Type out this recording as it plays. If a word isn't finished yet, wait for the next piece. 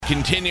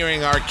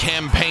continuing our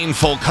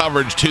campaign-full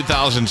coverage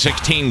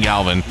 2016,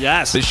 Galvin.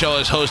 Yes. This show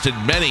has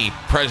hosted many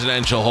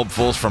presidential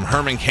hopefuls from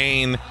Herman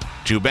Cain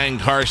to Ben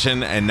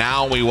Carson, and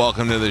now we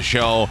welcome to the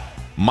show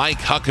Mike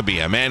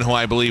Huckabee, a man who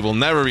I believe will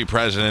never be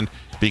president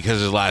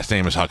because his last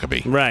name is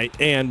Huckabee. Right,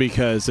 and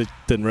because it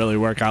didn't really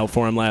work out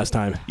for him last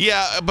time.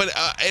 Yeah, but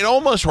it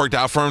almost worked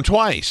out for him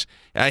twice.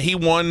 He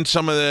won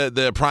some of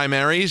the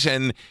primaries,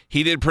 and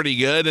he did pretty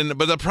good.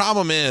 But the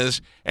problem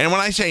is, and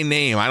when I say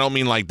name, I don't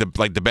mean like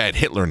the bad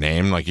Hitler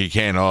name, like you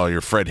can't,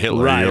 you're Fred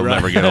Hitler, you'll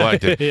never get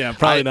elected. Yeah,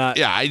 probably not.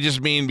 Yeah, I just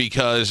mean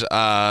because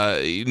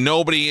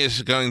nobody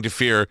is going to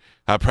fear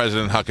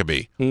President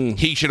Huckabee.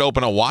 He should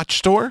open a watch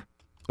store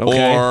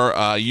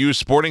or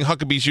use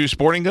Huckabee's used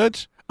sporting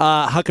goods.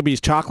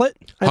 Huckabee's chocolate,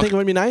 I think it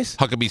would be nice.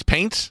 Huckabee's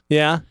paints.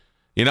 Yeah.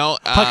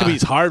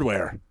 Huckabee's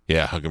hardware.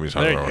 Yeah, Huckabee's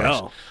hardware There you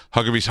works. go.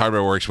 Huckabee's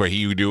hardware works where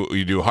you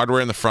do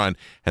hardware in the front,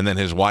 and then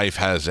his wife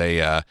has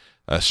a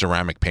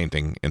ceramic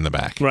painting in the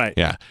back. Right.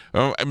 Yeah.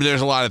 I mean,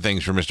 there's a lot of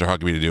things for Mr.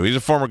 Huckabee to do. He's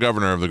a former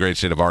governor of the great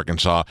state of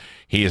Arkansas.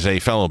 He is a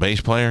fellow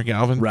bass player,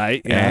 Galvin.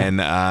 Right. Yeah.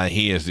 And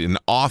he is an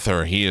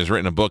author. He has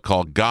written a book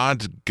called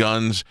God's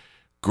Guns,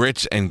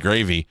 Grits, and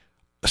Gravy.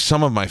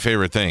 Some of my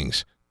favorite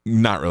things.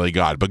 Not really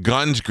God, but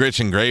guns, grits,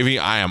 and gravy,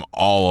 I am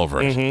all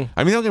over it. Mm-hmm.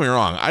 I mean, don't get me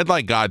wrong. I'd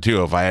like God,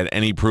 too, if I had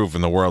any proof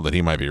in the world that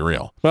he might be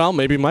real. Well,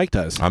 maybe Mike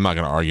does. I'm not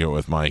going to argue it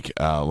with Mike.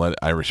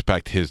 I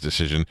respect his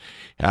decision.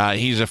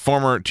 He's a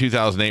former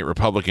 2008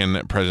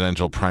 Republican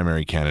presidential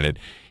primary candidate.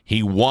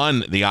 He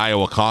won the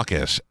Iowa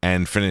caucus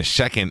and finished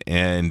second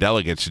in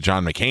delegates to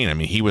John McCain. I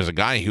mean, he was a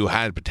guy who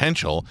had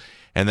potential,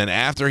 and then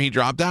after he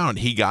dropped out,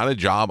 he got a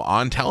job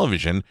on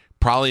television,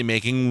 probably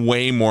making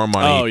way more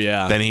money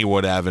than he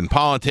would have in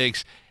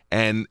politics.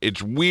 And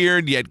it's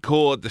weird yet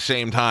cool at the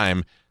same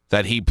time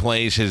that he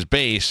plays his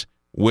bass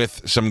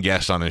with some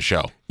guests on his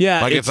show.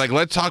 Yeah, it's like,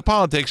 let's talk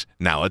politics.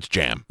 Now let's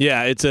jam.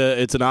 Yeah, it's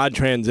an odd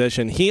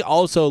transition. He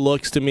also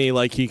looks to me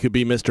like he could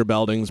be Mr.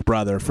 Belding's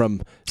brother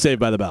from Saved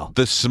by the Bell.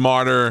 The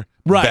smarter,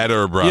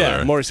 better brother.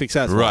 Yeah, more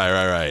successful.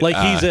 Right. Like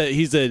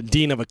he's a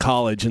dean of a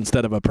college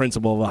instead of a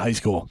principal of a high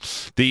school.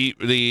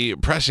 The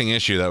pressing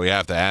issue that we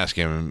have to ask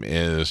him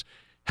is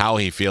how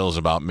he feels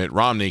about Mitt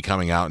Romney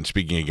coming out and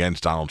speaking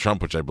against Donald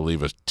Trump, which I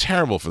believe is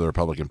terrible for the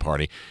Republican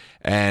Party,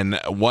 and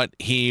what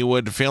he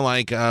would feel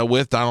like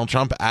with Donald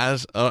Trump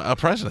as a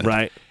president.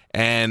 Right.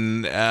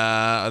 And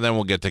then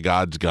we'll get to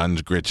God's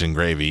Guns, Grits, and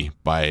Gravy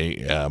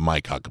by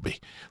Mike Huckabee.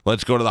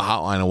 Let's go to the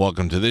hotline and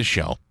welcome to this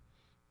show.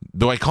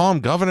 Do I call him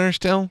governor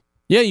still?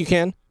 Yeah, you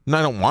can. No,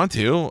 I don't want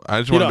to.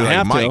 I just want to be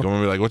like Mike. I'm going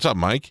to be like, what's up,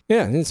 Mike?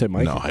 Yeah, I didn't say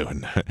Mike. No, I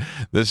wouldn't.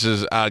 This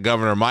is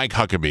Governor Mike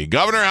Huckabee.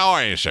 Governor, how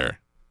are you, sir?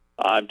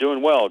 I'm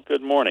doing well.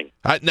 Good morning.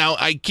 Now,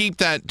 I keep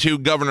that to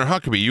Governor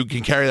Huckabee. You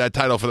can carry that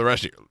title for the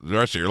rest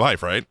of your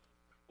life, right?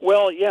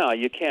 Well, yeah,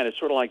 you can. It's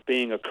sort of like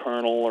being a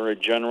colonel or a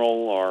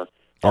general or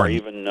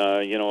even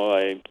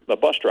a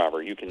bus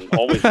driver. You can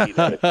always be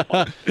that if you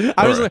want.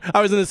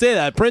 I was going to say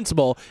that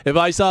principal. If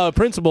I saw a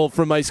principal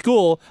from my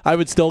school, I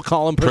would still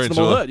call him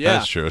Principal Hood. Yeah,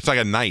 that's true. It's like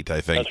a knight,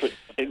 I think.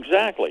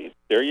 Exactly.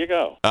 There you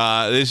go.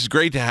 This is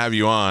great to have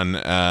you on.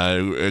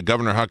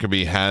 Governor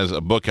Huckabee has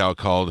a book out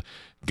called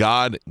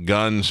God,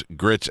 Guns,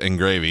 Grits, and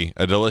Gravy,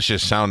 a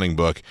delicious sounding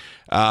book.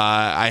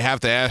 I have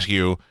to ask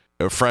you,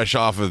 fresh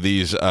off of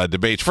these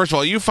debates, first of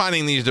all, are you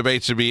finding these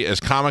debates to be as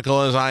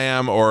comical as I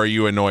am, or are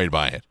you annoyed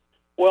by it?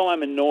 Well,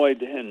 I'm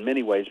annoyed in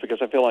many ways because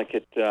I feel like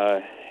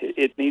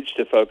it needs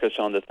to focus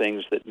on the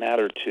things that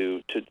matter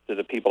to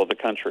the people of the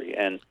country,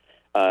 and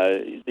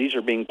these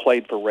are being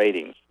played for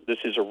ratings. This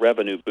is a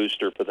revenue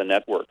booster for the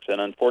networks,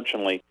 and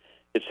unfortunately,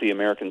 it's the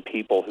American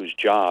people whose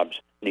jobs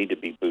need to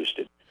be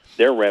boosted.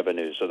 Their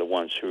revenues are the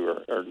ones who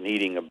are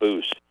needing a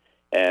boost.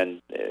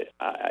 And,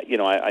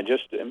 I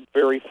just am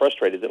very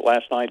frustrated that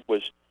last night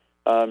was,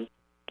 an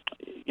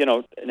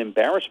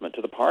embarrassment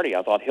to the party.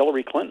 I thought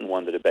Hillary Clinton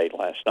won the debate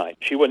last night.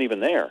 She wasn't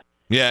even there.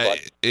 Yeah.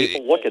 But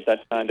people look at that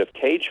kind of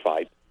cage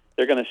fight,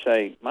 they're going to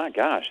say, my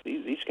gosh,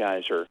 these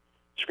guys are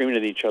screaming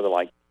at each other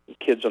like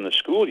kids on the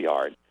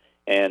schoolyard.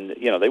 And,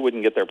 they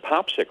wouldn't get their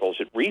popsicles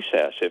at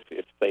recess if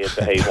they had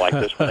behaved like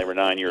this when they were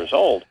 9 years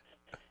old.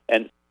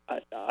 And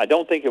I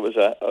don't think it was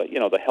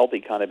the healthy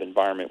kind of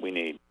environment we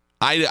need.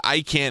 I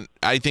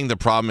think the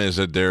problem is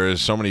that there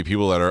is so many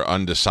people that are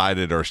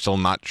undecided or still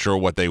not sure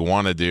what they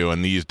want to do,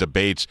 and these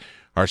debates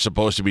are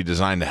supposed to be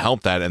designed to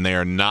help that, and they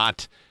are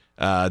not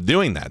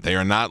doing that. They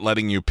are not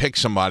letting you pick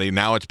somebody.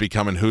 Now it's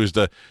becoming who's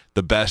the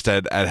best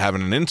at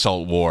having an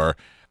insult war.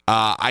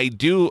 I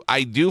do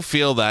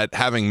feel that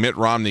having Mitt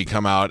Romney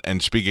come out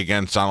and speak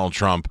against Donald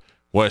Trump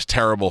was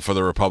terrible for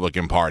the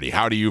Republican Party.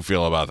 How do you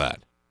feel about that?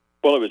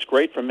 Well, it was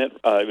great for Mitt.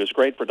 It was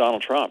great for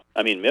Donald Trump.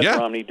 I mean, Mitt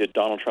Romney did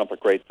Donald Trump a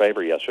great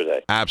favor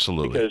yesterday.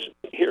 Absolutely. Because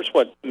here's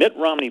what Mitt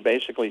Romney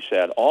basically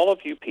said: all of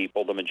you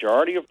people, the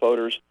majority of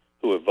voters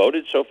who have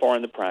voted so far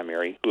in the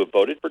primary, who have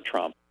voted for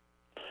Trump,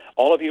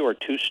 all of you are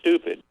too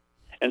stupid,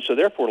 and so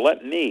therefore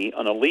let me,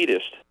 an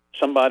elitist,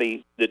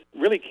 somebody that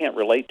really can't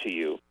relate to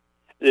you,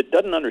 that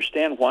doesn't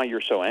understand why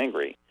you're so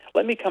angry,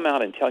 let me come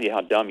out and tell you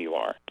how dumb you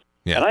are.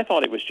 Yeah. And I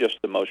thought it was just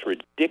the most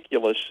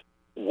ridiculous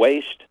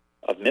waste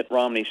of Mitt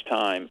Romney's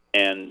time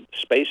and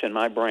space in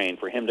my brain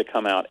for him to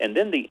come out, and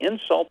then the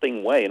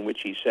insulting way in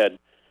which he said,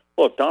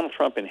 look, Donald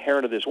Trump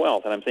inherited his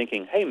wealth. And I'm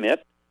thinking, hey,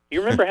 Mitt,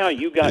 you remember how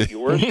you got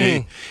yours?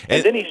 And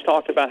then he's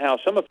talked about how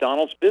some of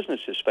Donald's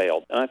businesses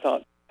failed. And I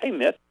thought, hey,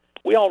 Mitt,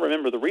 we all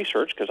remember the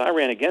research because I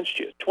ran against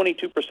you.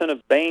 22%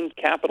 of Bain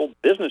Capital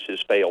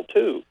businesses failed,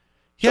 too.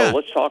 Yeah. So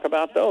let's talk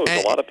about those.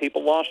 A lot of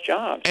people lost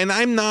jobs. And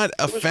I'm not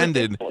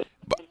offended.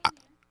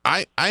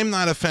 I'm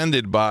not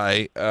offended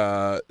by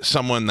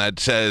someone that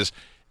says,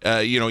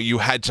 you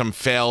had some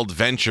failed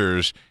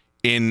ventures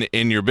in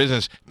your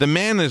business. The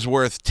man is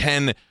worth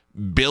 $10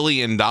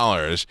 billion,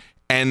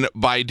 and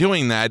by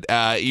doing that,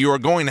 you are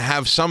going to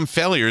have some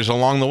failures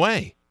along the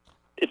way.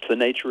 It's the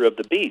nature of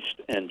the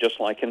beast, and just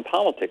like in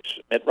politics,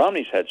 Mitt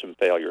Romney's had some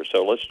failures.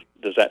 So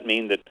does that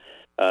mean that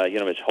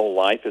his whole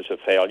life is a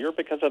failure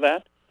because of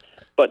that?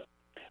 But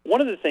one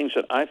of the things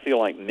that I feel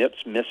like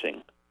Mitt's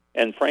missing,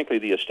 and frankly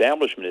the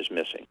establishment is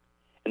missing,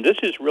 and this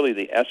is really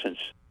the essence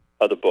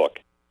of the book.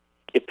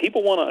 If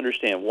people want to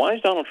understand why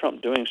is Donald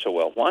Trump doing so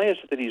well, why is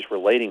it that he's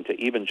relating to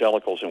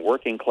evangelicals and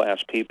working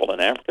class people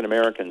and African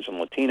Americans and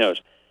Latinos,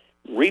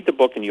 read the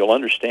book and you'll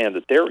understand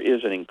that there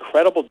is an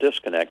incredible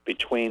disconnect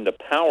between the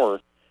power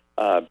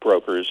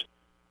brokers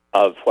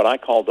of what I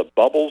call the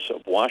bubbles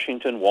of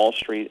Washington, Wall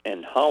Street,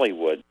 and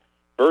Hollywood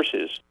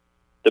versus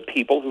the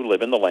people who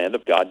live in the land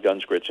of God,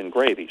 guns, grits, and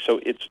gravy. So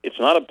it's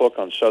not a book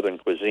on Southern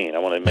cuisine. I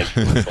want to make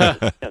sure.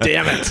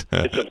 Damn it.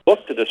 It's a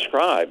book to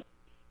describe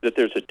that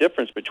there's a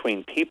difference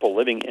between people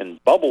living in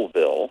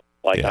Bubbleville,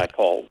 like I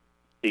call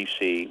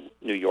D.C.,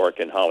 New York,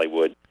 and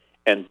Hollywood,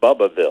 and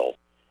Bubbaville,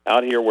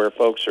 out here where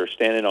folks are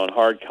standing on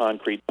hard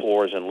concrete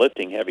floors and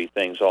lifting heavy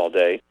things all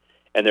day,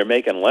 and they're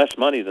making less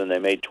money than they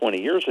made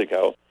 20 years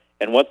ago.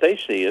 And what they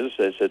see is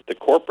that the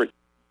corporate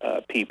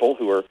people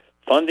who are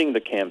funding the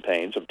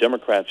campaigns of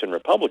Democrats and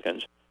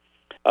Republicans,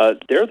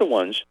 they're the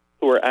ones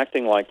who are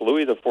acting like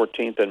Louis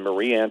XIV and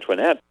Marie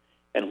Antoinette.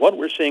 And what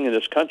we're seeing in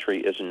this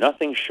country is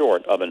nothing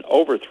short of an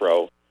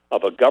overthrow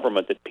of a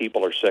government that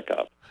people are sick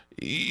of.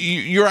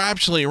 You're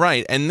absolutely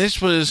right. And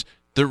this was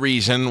the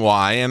reason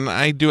why, and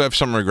I do have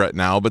some regret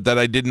now, but that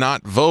I did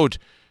not vote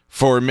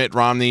for Mitt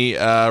Romney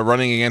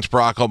running against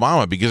Barack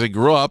Obama, because I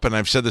grew up, and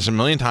I've said this a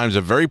million times,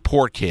 a very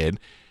poor kid.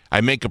 I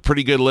make a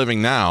pretty good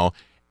living now,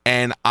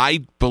 and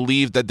I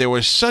believe that there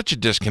was such a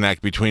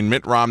disconnect between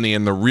Mitt Romney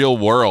and the real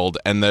world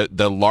and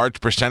the large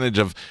percentage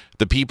of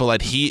the people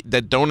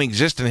that don't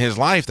exist in his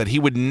life, that he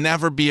would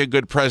never be a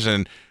good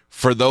president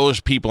for those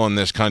people in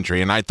this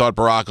country. And I thought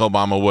Barack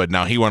Obama would.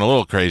 Now, he went a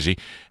little crazy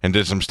and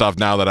did some stuff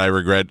now that I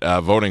regret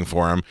voting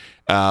for him.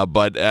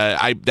 But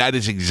that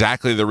is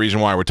exactly the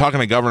reason why. We're talking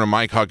to Governor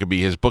Mike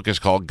Huckabee. His book is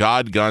called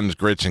God, Guns,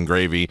 Grits, and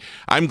Gravy.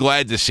 I'm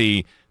glad to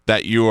see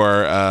that you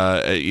are,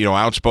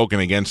 outspoken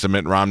against the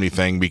Mitt Romney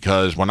thing,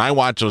 because when I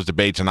watch those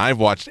debates, and I've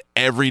watched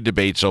every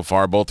debate so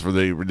far, both for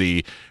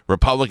the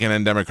Republican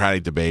and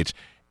Democratic debates,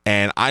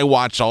 and I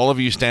watched all of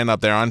you stand up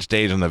there on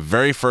stage on the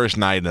very first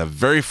night, and the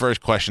very first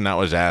question that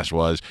was asked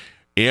was,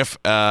 if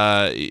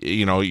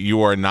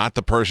you are not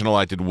the person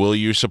elected, will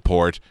you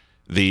support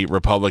the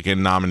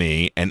Republican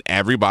nominee? And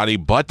everybody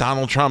but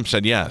Donald Trump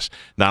said yes.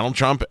 Donald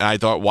Trump, I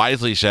thought,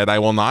 wisely said, I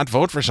will not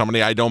vote for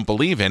somebody I don't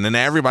believe in. And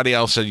everybody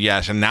else said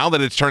yes. And now that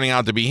it's turning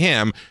out to be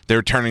him,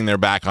 they're turning their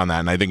back on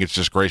that. And I think it's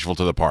disgraceful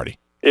to the party.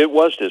 It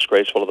was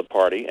disgraceful to the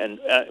party. And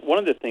one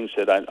of the things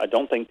that I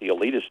don't think the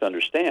elitists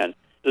understand,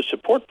 the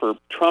support for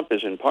Trump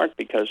is in part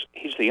because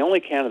he's the only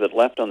candidate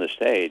left on the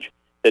stage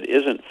that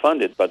isn't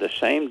funded by the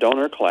same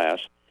donor class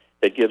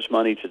that gives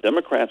money to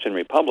Democrats and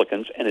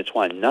Republicans, and it's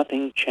why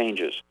nothing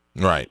changes.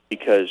 Right.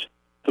 Because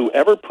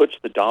whoever puts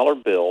the dollar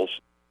bills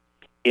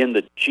in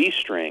the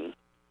G-string,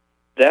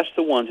 that's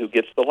the one who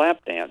gets the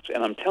lap dance.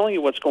 And I'm telling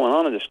you what's going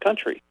on in this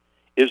country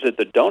is that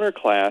the donor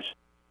class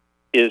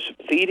is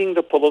feeding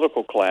the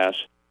political class,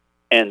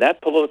 and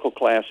that political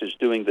class is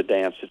doing the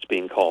dance that's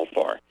being called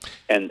for.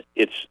 And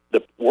it's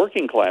the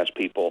working class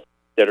people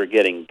that are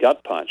getting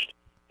gut punched.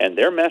 And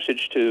their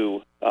message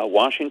to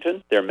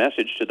Washington, their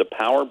message to the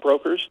power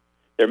brokers,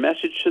 their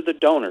message to the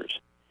donors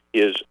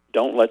is,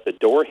 don't let the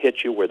door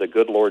hit you where the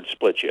good Lord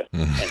split you.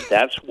 And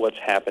that's what's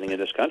happening in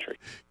this country.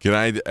 Can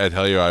I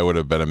tell you, I would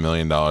have bet $1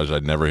 million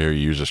I'd never hear you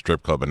use a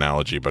strip club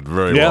analogy, but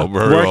very well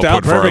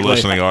put for our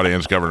listening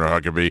audience, Governor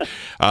Huckabee.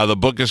 The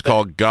book is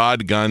called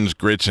God, Guns,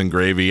 Grits, and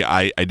Gravy.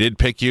 I did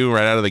pick you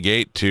right out of the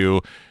gate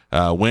to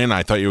win.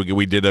 I thought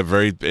we did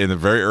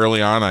very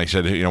early on. I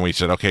said, we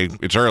said, okay,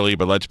 it's early,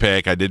 but let's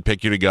pick. I did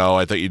pick you to go.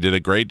 I thought you did a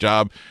great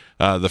job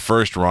the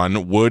first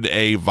run. Would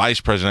a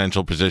vice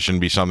presidential position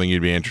be something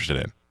you'd be interested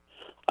in?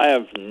 I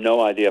have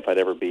no idea if I'd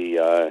ever be,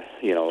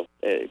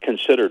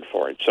 considered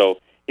for it. So,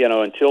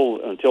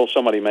 until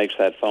somebody makes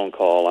that phone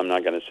call, I'm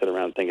not going to sit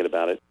around thinking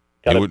about it.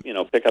 Got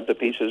to, pick up the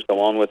pieces,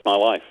 go on with my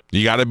life.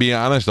 You got to be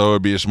honest, though. It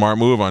would be a smart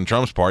move on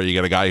Trump's part. You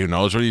got a guy who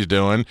knows what he's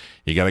doing.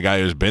 You got a guy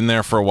who's been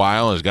there for a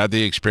while, has got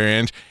the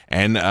experience,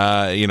 and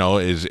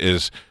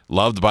is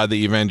loved by the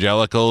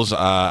evangelicals.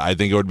 I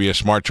think it would be a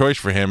smart choice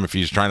for him if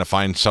he's trying to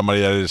find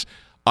somebody that is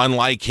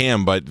unlike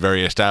him, but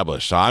very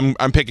established. So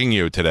I'm picking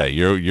you today.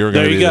 You're going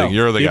There to you be go.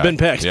 you're the You've guy. been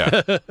picked.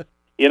 Yeah.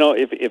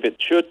 If it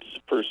should,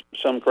 for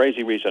some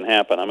crazy reason,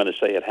 happen, I'm going to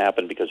say it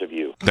happened because of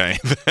you.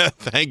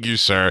 Thank you,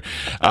 sir.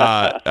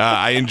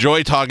 I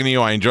enjoy talking to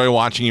you. I enjoy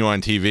watching you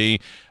on TV.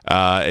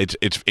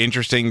 It's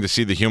interesting to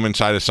see the human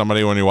side of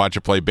somebody when you watch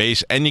it play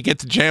bass, and you get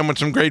to jam with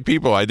some great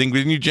people. I think,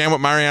 didn't you jam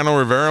with Mariano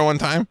Rivera one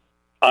time?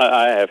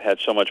 I have had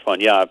so much fun.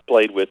 Yeah, I've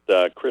played with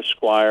Chris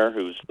Squire,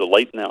 who's the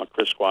late now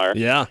Chris Squire.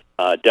 Yeah.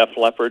 Def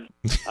Leppard.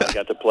 I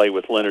got to play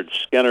with Leonard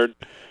Skinner,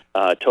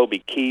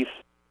 Toby Keith.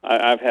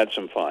 I've had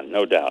some fun,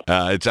 no doubt.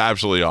 It's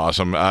absolutely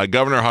awesome.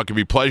 Governor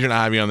Huckabee, pleasure to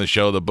have you on the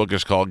show. The book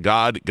is called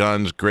God,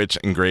 Guns, Grits,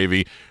 and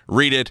Gravy.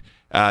 Read it.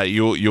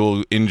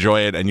 You'll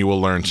enjoy it, and you will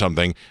learn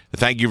something.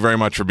 Thank you very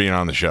much for being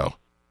on the show.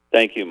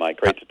 Thank you, Mike.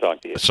 Great to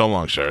talk to you. So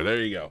long, sir.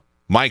 There you go.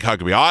 Mike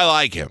Huckabee. I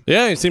like him.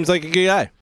 Yeah, he seems like a good guy.